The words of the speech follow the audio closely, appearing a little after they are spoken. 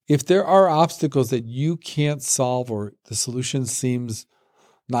If there are obstacles that you can't solve or the solution seems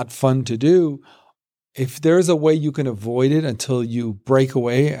not fun to do, if there's a way you can avoid it until you break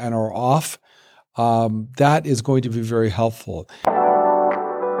away and are off, that is going to be very helpful.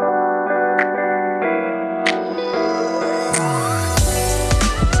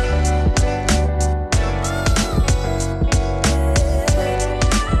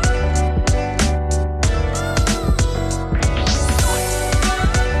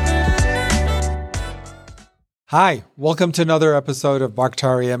 Hi, welcome to another episode of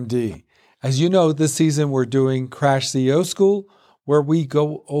Bakhtari MD. As you know, this season we're doing Crash CEO School, where we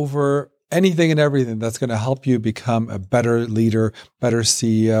go over anything and everything that's going to help you become a better leader, better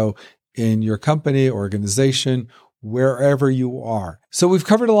CEO in your company, organization, wherever you are. So we've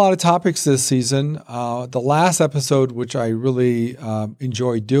covered a lot of topics this season. The last episode, which I really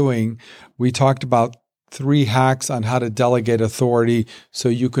enjoyed doing, we talked about 3 hacks on how to delegate authority so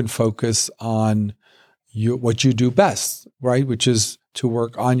you can focus on what you do best, right? Which is to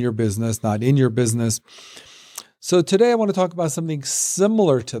work on your business, not in your business. So today I want to talk about something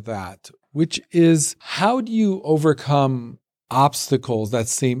similar to that, which is how do you overcome obstacles that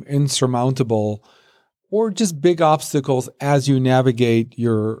seem insurmountable or just big obstacles as you navigate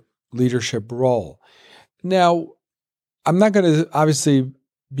your leadership role? Now, I'm not going to obviously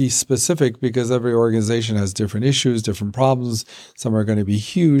be specific because every organization has different issues, different problems. Some are going to be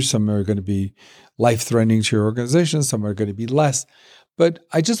huge. Some are going to be life-threatening to your organization. Some are going to be less. But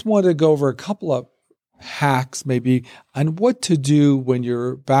I just want to go over a couple of hacks maybe on what to do when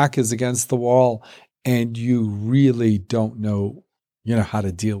your back is against the wall and you really don't know, how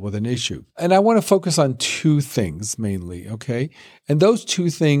to deal with an issue. And I want to focus on 2 things mainly, okay? And those 2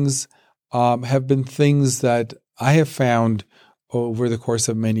 things have been things that I have found over the course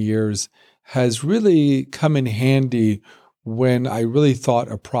of many years has really come in handy when I really thought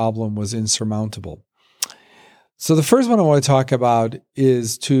a problem was insurmountable. So the first one I want to talk about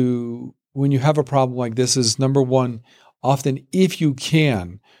is when you have a problem like this is, number 1, often if you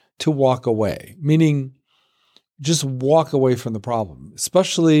can, to walk away, meaning just walk away from the problem,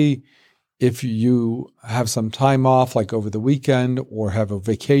 especially if you have some time off, like over the weekend, or have a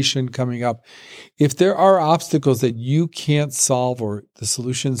vacation coming up. If there are obstacles that you can't solve or the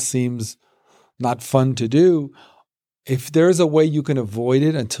solution seems not fun to do, if there's a way you can avoid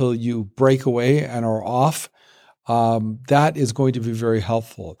it until you break away and are off, that is going to be very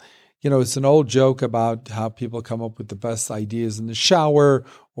helpful. It's an old joke about how people come up with the best ideas in the shower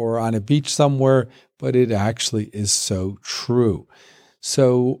or on a beach somewhere, but it actually is so true.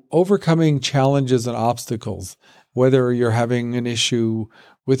 So overcoming challenges and obstacles, whether you're having an issue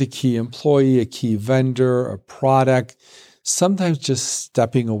with a key employee, a key vendor, a product, sometimes just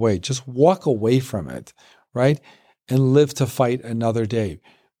stepping away, just walk away from it, right? And live to fight another day.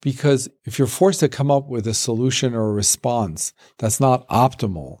 Because if you're forced to come up with a solution or a response that's not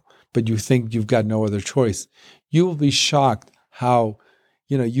optimal, but you think you've got no other choice, you will be shocked how,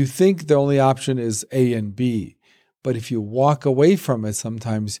 you think the only option is A and B. But if you walk away from it,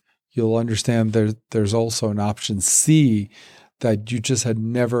 sometimes you'll understand there's also an option C that you just had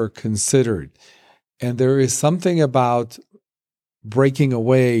never considered. And there is something about breaking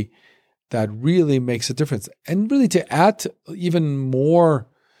away that really makes a difference. And really to add even more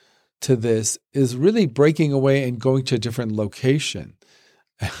to this is really breaking away and going to a different location.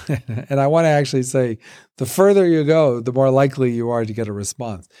 And I want to actually say, the further you go, the more likely you are to get a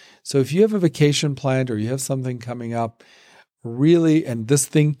response. So if you have a vacation planned or you have something coming up, really, and this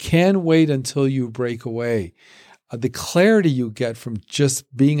thing can wait until you break away, the clarity you get from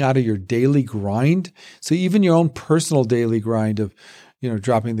just being out of your daily grind, so even your own personal daily grind of,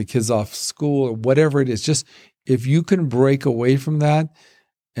 dropping the kids off school or whatever it is, just if you can break away from that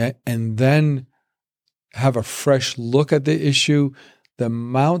and then have a fresh look at the issue, the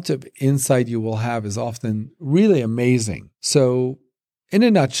amount of insight you will have is often really amazing. So in a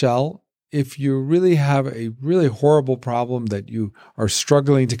nutshell, if you really have a really horrible problem that you are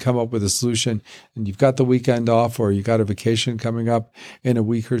struggling to come up with a solution and you've got the weekend off or you got a vacation coming up in a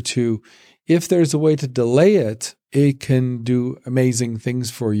week or 2, if there's a way to delay it, it can do amazing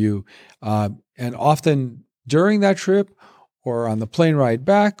things for you. And often during that trip or on the plane ride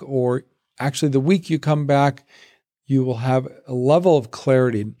back, or actually the week you come back, you will have a level of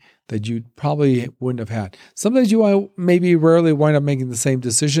clarity that you probably wouldn't have had. Sometimes you maybe rarely wind up making the same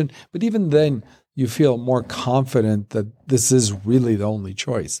decision, but even then you feel more confident that this is really the only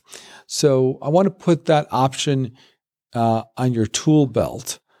choice. So I want to put that option on your tool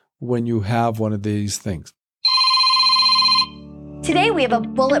belt when you have one of these things. Today, we have a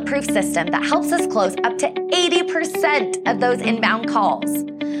bulletproof system that helps us close up to 80% of those inbound calls.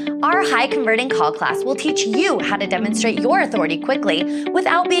 Our high converting call class will teach you how to demonstrate your authority quickly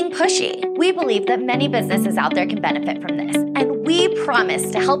without being pushy. We believe that many businesses out there can benefit from this, and we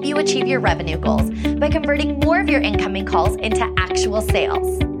promise to help you achieve your revenue goals by converting more of your incoming calls into actual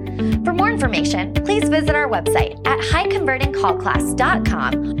sales. For more information, please visit our website at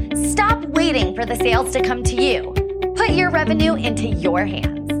highconvertingcallclass.com. Stop waiting for the sales to come to you. Put your revenue into your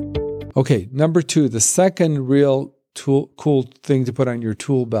hands. Okay, number 2, the second real cool thing to put on your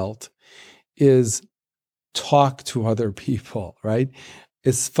tool belt is talk to other people, right?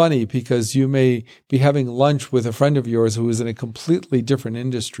 It's funny because you may be having lunch with a friend of yours who is in a completely different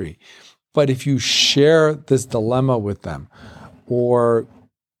industry. But if you share this dilemma with them, or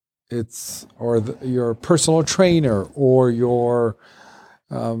your personal trainer, or your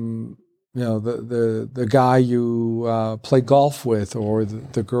the guy you play golf with, or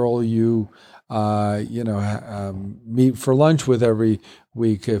the girl you meet for lunch with every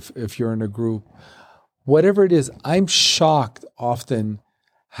week if you're in a group, whatever it is, I'm shocked often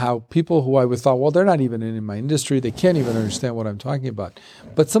how people who I would thought, well, they're not even in my industry, they can't even understand what I'm talking about.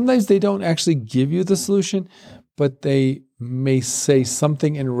 But sometimes they don't actually give you the solution, but they may say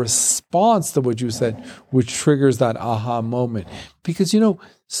something in response to what you said, which triggers that aha moment. Because,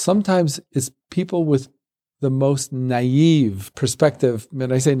 sometimes it's people with the most naive perspective.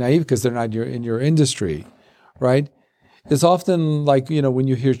 And I say naive because they're not in your industry, right? It's often like, when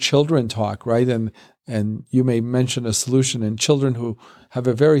you hear children talk, right? And you may mention a solution, and children who have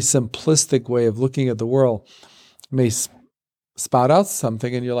a very simplistic way of looking at the world may spout out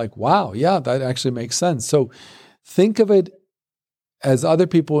something, and you're like, wow, yeah, that actually makes sense. So think of it as other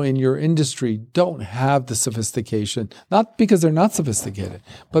people in your industry don't have the sophistication, not because they're not sophisticated,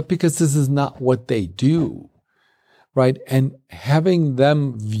 but because this is not what they do, right? And having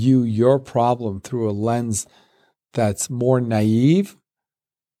them view your problem through a lens that's more naive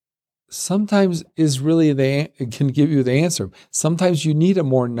sometimes is really it can give you the answer. Sometimes you need a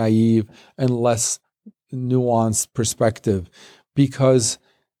more naive and less nuanced perspective because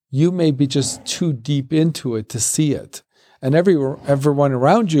you may be just too deep into it to see it. And everyone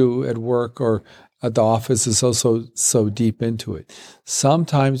around you at work or at the office is also so deep into it.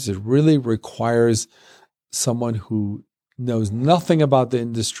 Sometimes it really requires someone who knows nothing about the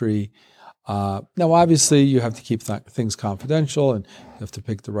industry. Now, obviously, you have to keep things confidential, and you have to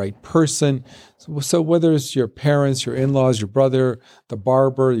pick the right person. So whether it's your parents, your in-laws, your brother, the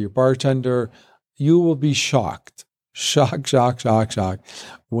barber, your bartender, you will be shocked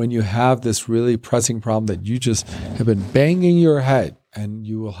when you have this really pressing problem that you just have been banging your head, and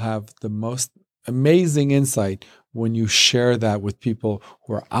you will have the most amazing insight when you share that with people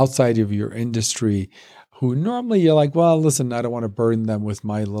who are outside of your industry, who normally you're like, well, listen, I don't want to burden them with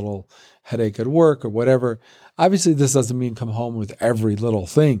my little headache at work or whatever. Obviously, this doesn't mean come home with every little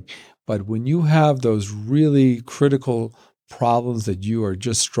thing, but when you have those really critical problems that you are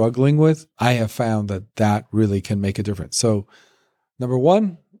just struggling with, I have found that really can make a difference. So, number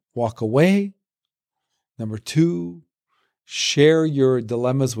 1, walk away. Number 2, share your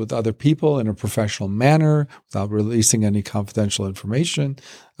dilemmas with other people in a professional manner without releasing any confidential information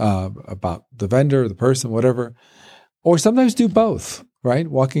about the vendor, the person, whatever. Or sometimes do both, right?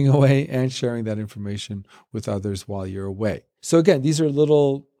 Walking away and sharing that information with others while you're away. So again, these are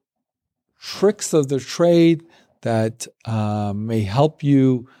little tricks of the trade that may help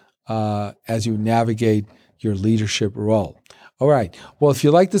you as you navigate your leadership role. All right. Well, if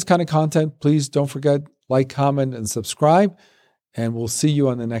you like this kind of content, please don't forget, like, comment, and subscribe. And we'll see you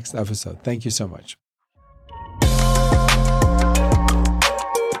on the next episode. Thank you so much.